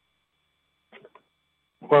that?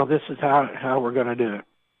 Well, this is how we're going to do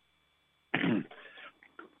it.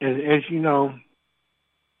 As you know,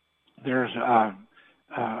 there's a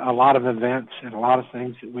lot of events and a lot of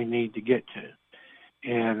things that we need to get to.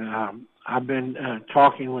 And I've been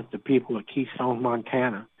talking with the people at Keystone,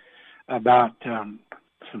 Montana about some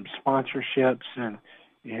sponsorships and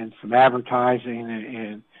some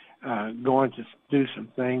advertising and going to do some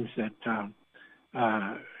things that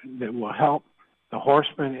will help the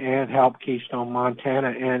horsemen and help Keystone, Montana,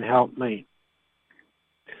 and help me.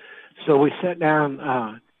 So we sat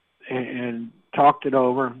down and talked it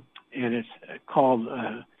over, and it's called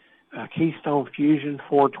Keystone Fusion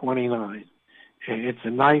 429. It's a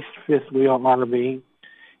nice fifth wheel RV.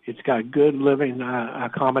 It's got good living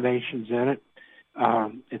accommodations in it.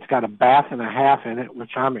 It's got a bath and a half in it,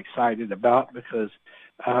 which I'm excited about, because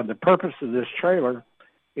the purpose of this trailer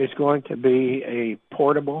is going to be a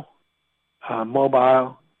portable,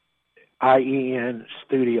 mobile IEN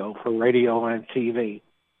studio for radio and TV.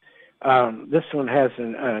 This one has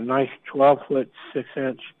a nice 12-foot,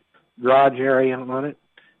 6-inch garage area on it.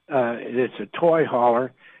 It's a toy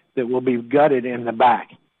hauler that will be gutted in the back.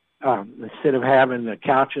 Instead of having the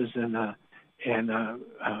couches and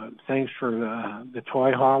things for the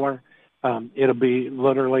toy hauler, it'll be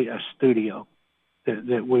literally a studio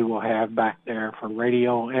that we will have back there for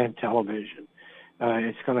radio and television.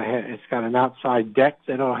 It's got an outside deck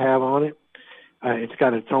that it'll have on it. It's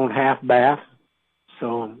got its own half bath,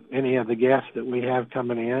 so any of the guests that we have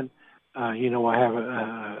coming in, we'll have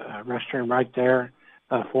a restroom right there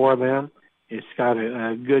for them. It's got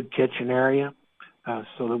a good kitchen area,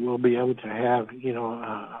 so that we'll be able to have,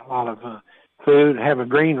 a lot of food, have a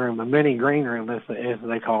green room, a mini green room, as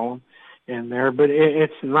they call them, in there. But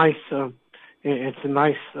it's a nice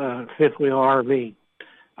fifth wheel RV.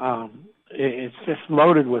 It's just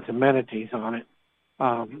loaded with amenities on it.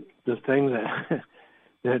 The thing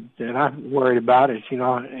that I'm worried about is,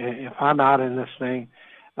 if I'm out in this thing,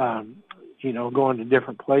 going to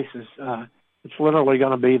different places, it's literally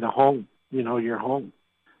going to be the home, your home,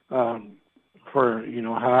 for,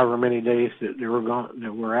 however many days that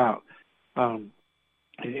we're out.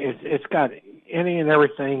 It's got any and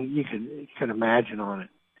everything you can imagine on it.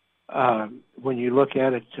 When you look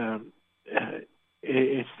at it,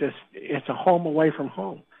 it's a home away from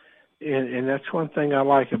home. And that's one thing I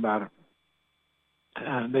like about it.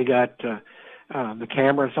 They got the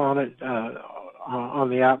cameras on it on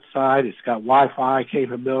the outside. It's got Wi-Fi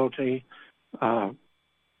capability.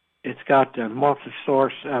 It's got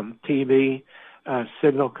multi-source TV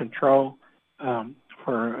signal control for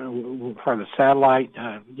the satellite.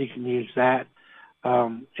 You can use that.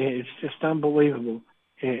 It's just unbelievable.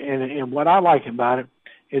 And what I like about it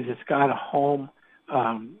is it's got a home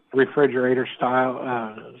refrigerator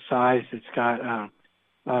style size. It's got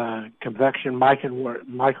convection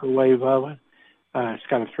microwave oven. It's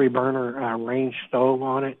got a 3-burner range stove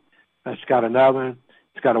on it. It's got an oven.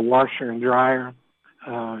 It's got a washer and dryer.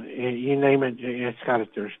 You name it, it's got it.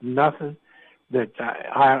 There's nothing that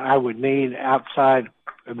I would need outside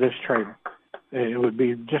of this trailer. It would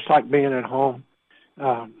be just like being at home,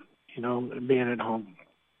 being at home.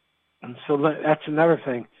 And so that's another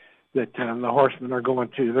thing that the horsemen are going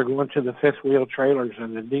to. They're going to the fifth wheel trailers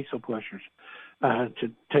and the diesel pushers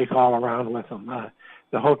to take all around with them.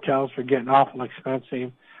 The hotels are getting awful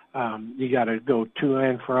expensive. You got to go to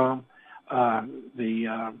and from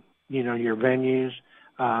your venues.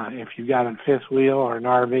 If you've got a fifth wheel or an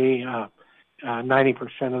RV,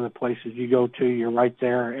 90% of the places you go to, you're right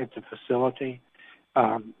there at the facility.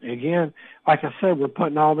 Again, like I said, we're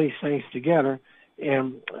putting all these things together,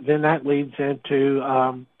 and then that leads into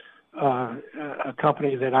a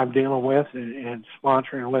company that I'm dealing with and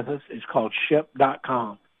sponsoring with us is called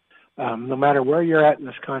ship.com. No matter where you're at in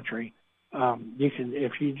this country, you can,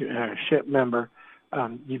 if you're a ship member,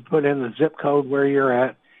 you put in the zip code where you're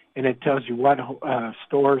at, and it tells you what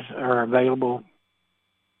stores are available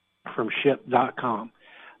from ship.com.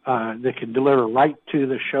 They can deliver right to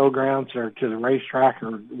the showgrounds or to the racetrack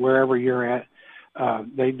or wherever you're at.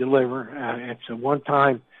 They deliver. It's a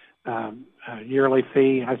one-time yearly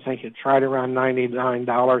fee. I think it's right around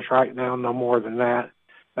 $99 right now, no more than that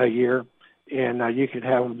a year. And you could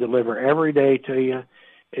have them deliver every day to you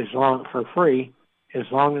for free, as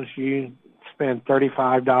long as you spend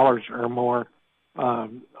 $35 or more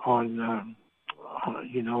on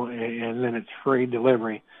and then it's free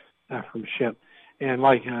delivery from Ship. And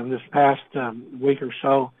like this past week or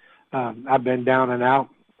so, I've been down and out,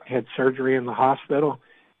 had surgery in the hospital,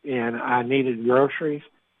 and I needed groceries.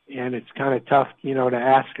 And it's kind of tough, to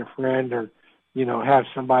ask a friend or, have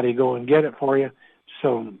somebody go and get it for you.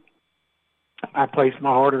 So I placed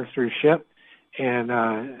my order through Ship and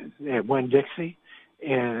at Winn-Dixie,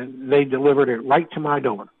 and they delivered it right to my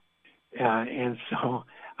door. And so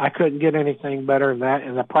I couldn't get anything better than that.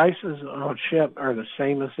 And the prices on Ship are the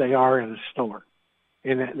same as they are in the store.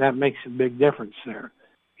 And that makes a big difference there.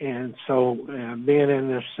 And so being in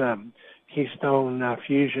this Keystone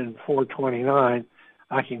Fusion 429,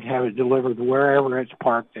 I can have it delivered wherever it's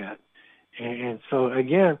parked at. And so,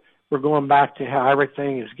 again, we're going back to how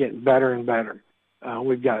everything is getting better and better.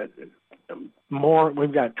 We've got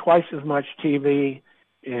twice as much TV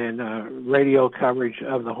and radio coverage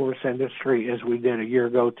of the horse industry as we did a year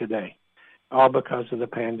ago today, all because of the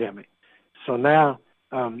pandemic. So now,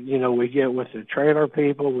 we get with the trailer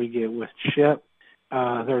people, we get with Ship.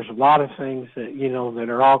 There's a lot of things that, that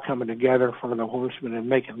are all coming together for the horsemen and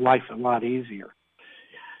making life a lot easier,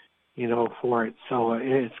 for it. So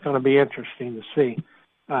it's going to be interesting to see,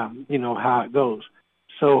 how it goes.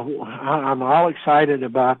 So I'm all excited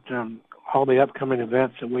about all the upcoming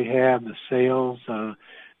events that we have, the sales, the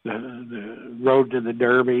road to the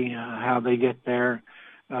Derby, how they get there,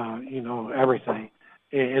 everything.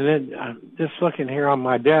 And then just looking here on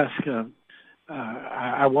my desk,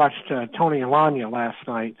 I watched Tony Alagna last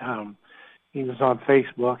night. He was on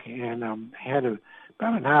Facebook and had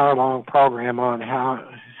about an hour-long program on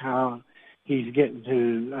how he's getting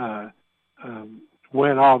to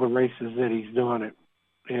win all the races that he's doing it.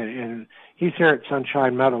 And he's here at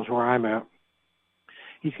Sunshine Meadows where I'm at.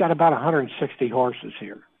 He's got about 160 horses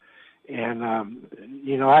here. And,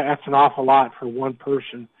 that's an awful lot for one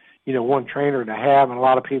person, one trainer to have. And a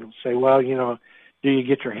lot of people say, well, do you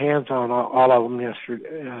get your hands on all of them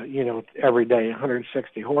every day?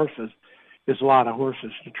 160 horses is a lot of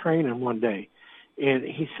horses to train in one day. And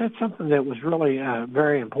he said something that was really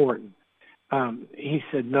very important. He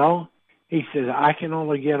said, no. He said, I can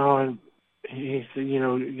only get on, he said,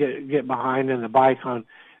 get behind in the bike on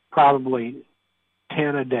probably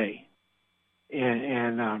 10 a day.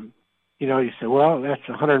 And you say, well, that's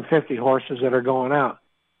 150 horses that are going out.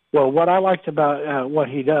 Well, what I liked about what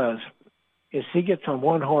he does is he gets on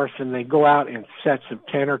one horse and they go out in sets of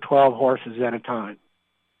 10 or 12 horses at a time.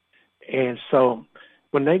 And so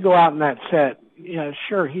when they go out in that set,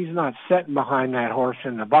 sure, he's not sitting behind that horse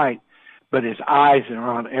in the bite, but his eyes are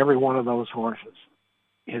on every one of those horses.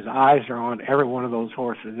 His eyes are on every one of those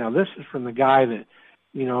horses. Now, this is from the guy that,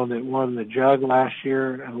 that won the Jug last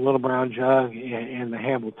year, the Little Brown Jug, and the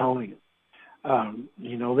Hambletonian.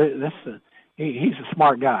 He's a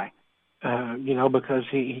smart guy, because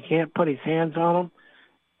he can't put his hands on them,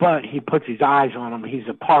 but he puts his eyes on them. He's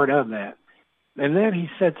a part of that. And then he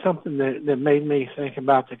said something that made me think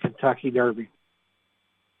about the Kentucky Derby.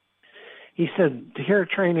 He said, here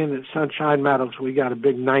training at Sunshine Meadows, we got a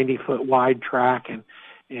big 90-foot wide track, and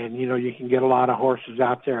you can get a lot of horses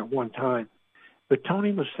out there at one time. But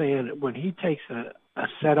Tony was saying that when he takes a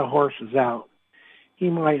set of horses out, he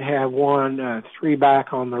might have one 3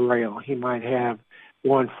 back on the rail. He might have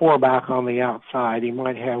one 4 back on the outside. He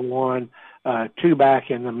might have one 2 back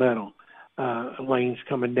in the middle, lanes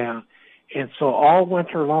coming down. And so all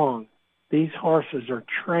winter long, these horses are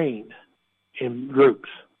trained in groups.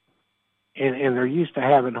 And they're used to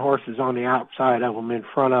having horses on the outside of them, in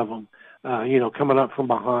front of them, coming up from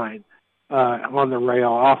behind, on the rail,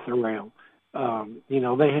 off the rail.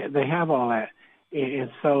 They have all that. And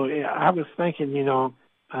so I was thinking,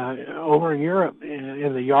 over in Europe,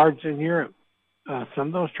 in the yards in Europe, some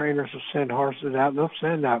of those trainers will send horses out. They'll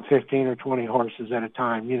send out 15 or 20 horses at a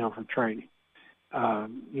time, for training.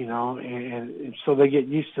 And so they get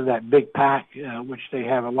used to that big pack, which they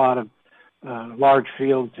have a lot of large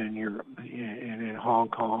fields in Europe and in Hong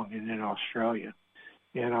Kong and in Australia.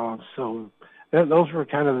 So those were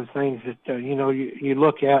kind of the things that, you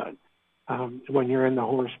look at when you're in the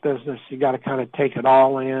horse business. You got to kind of take it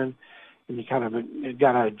all in, and you kind of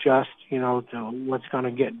got to adjust, to what's going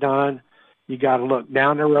to get done. You got to look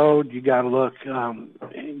down the road. You got to look,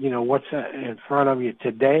 what's in front of you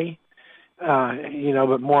today.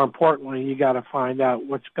 But more importantly, you got to find out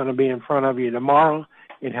what's going to be in front of you tomorrow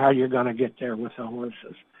and how you're going to get there with the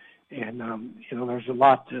horses. And, there's a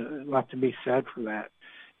lot to be said for that.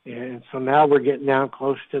 And so now we're getting down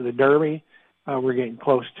close to the Derby. We're getting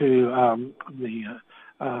close to the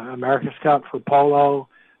America's Cup for polo.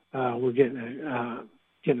 We're getting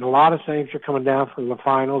a lot of things are coming down for the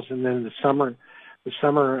finals, and then the summer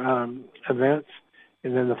events,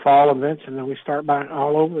 and then the fall events, and then we start back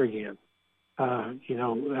all over again.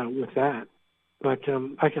 With that. But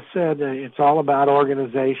like I said, it's all about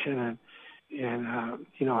organization and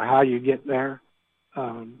how you get there.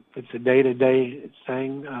 It's a day-to-day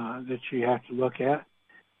thing that you have to look at,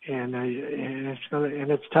 and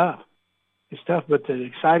it's tough. It's tough, but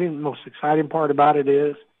the most exciting part about it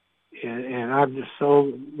is, and I'm just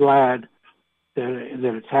so glad that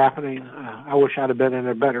it's happening. I wish I'd have been in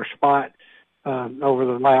a better spot over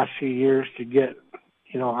the last few years to get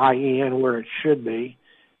IEN where it should be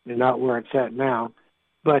and not where it's at now.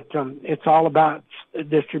 But it's all about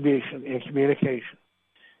distribution and communication,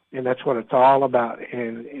 and that's what it's all about.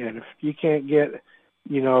 And if you can't get,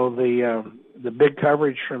 the big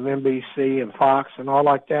coverage from NBC and Fox and all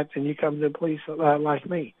like that, then you come to a place like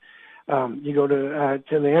me. You go to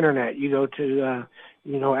the internet, you go to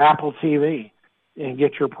Apple TV, and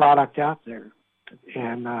get your product out there.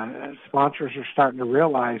 And sponsors are starting to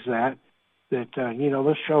realize that this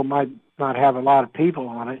show might not have a lot of people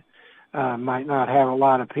on it, might not have a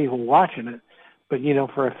lot of people watching it, but,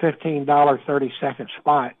 for a $15, 30-second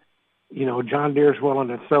spot, John Deere's willing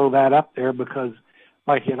to throw that up there because,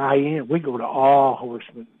 like in IEN, we go to all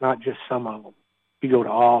horsemen, not just some of them. We go to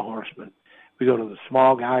all horsemen. We go to the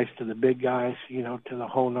small guys, to the big guys, to the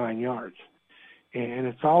whole 9 yards. And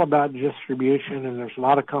it's all about distribution, and there's a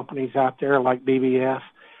lot of companies out there like BBS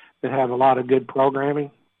that have a lot of good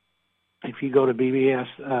programming. If you go to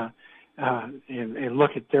BBS and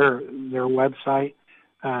look at their website,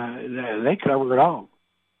 they cover it all,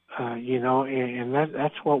 and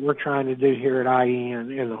that's what we're trying to do here at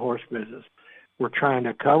IEN in the horse business. We're trying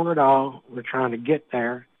to cover it all. We're trying to get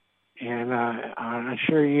there, and I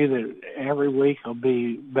assure you that every week will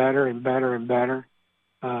be better and better and better,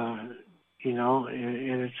 and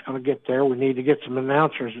it's going to get there. We need to get some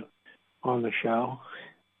announcers on the show.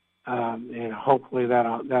 And hopefully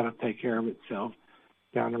that'll take care of itself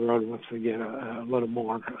down the road once we get a little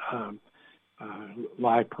more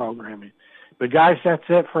live programming. But guys, that's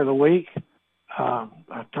it for the week.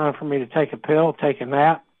 Time for me to take a pill, take a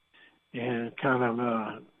nap, and kind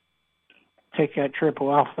of take that trip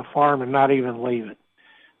off the farm and not even leave it.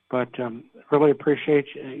 But really appreciate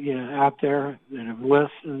you out there that have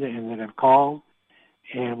listened and that have called.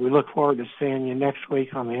 And we look forward to seeing you next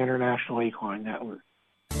week on the International Equine Network.